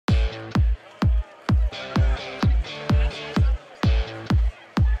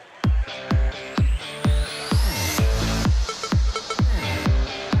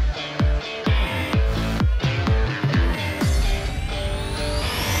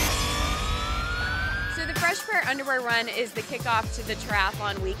Freshpair Underwear Run is the kickoff to the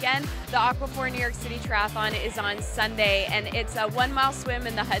triathlon weekend. The Aquaphor New York City Triathlon is on Sunday, and it's a 1-mile swim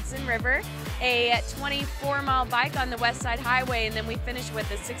in the Hudson River, a 24-mile bike on the West Side Highway, and then we finish with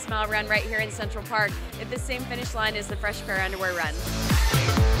a 6-mile run right here in Central Park at the same finish line as the Freshpair Underwear Run.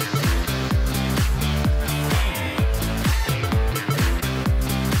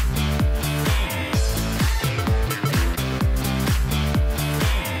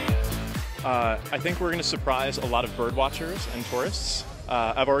 I think we're going to surprise a lot of bird watchers and tourists.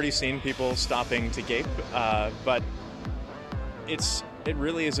 I've already seen people stopping to gape, but it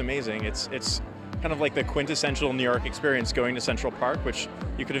really is amazing. It's kind of like the quintessential New York experience going to Central Park, which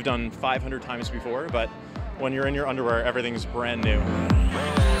you could have done 500 times before, but when you're in your underwear, everything's brand new.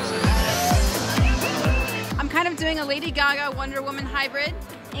 I'm kind of doing a Lady Gaga Wonder Woman hybrid,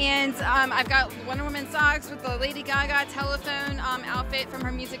 and I've got Wonder Woman socks with the Lady Gaga telephone outfit from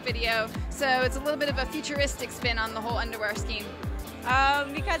her music video, so it's a little bit of a futuristic spin on the whole underwear scheme.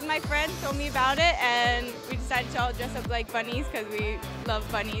 Because my friend told me about it, and we decided to all dress up like bunnies because we love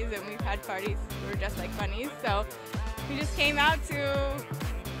bunnies and we've had parties where we're dressed like bunnies, so we just came out to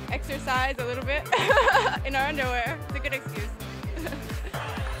exercise a little bit in our underwear. It's a good excuse. 3,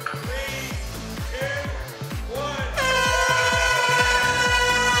 2, 1.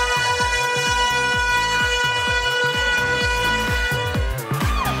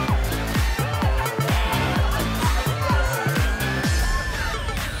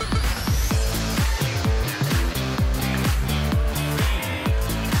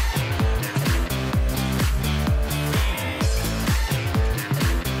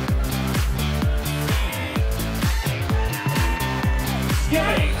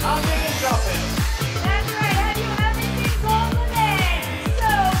 Skipping, hopping, and jumping. That's right. Have you ever seen Golden Eggs?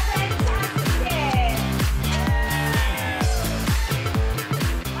 So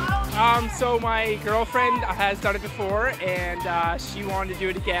fantastic. So my girlfriend has done it before, and she wanted to do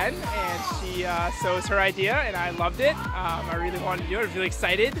it again, and so it was her idea, and I loved it. I really wanted to do it. I was really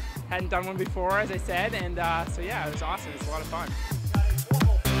excited. Hadn't done one before, as I said, and so yeah, it was awesome. It was a lot of fun.